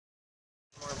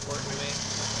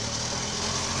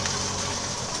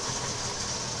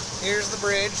Here's the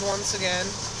bridge once again.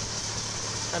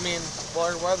 I mean,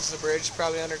 water was the bridge,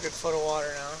 probably under a good foot of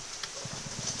water now.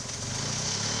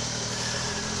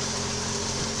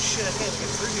 Shit, I can't get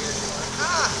through here anymore.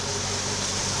 Ah!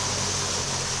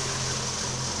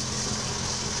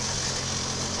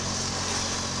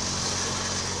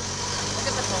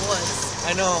 Look at the boas.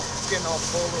 I know, it's getting all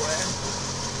pulled away.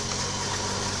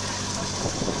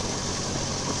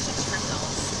 Should trim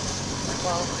those.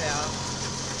 Well, yeah.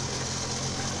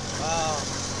 Wow.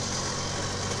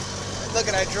 Look,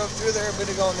 I drove through there a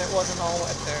bit ago and it wasn't all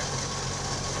wet there.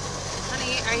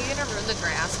 Honey, are you gonna ruin the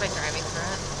grass by driving through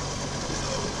it?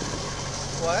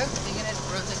 What? Are you gonna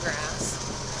ruin the grass?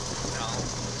 No.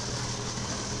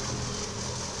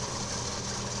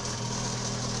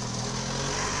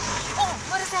 Oh,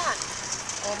 what is that?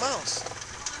 Oh, a mouse. Oh,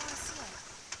 I see it.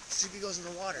 See if he goes in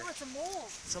the water. Oh, it's a mole.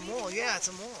 It's a mole, yeah, it's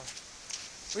a mole.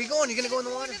 Where are you going? You gonna go in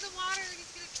the water? Into the water, he's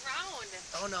gonna drown.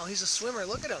 Oh no, he's a swimmer.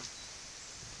 Look at him.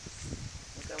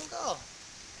 Look at him go.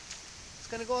 He's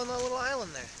gonna go on that little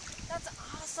island there. That's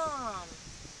awesome.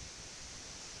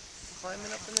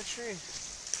 Climbing up in the tree.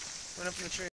 Went up in the tree.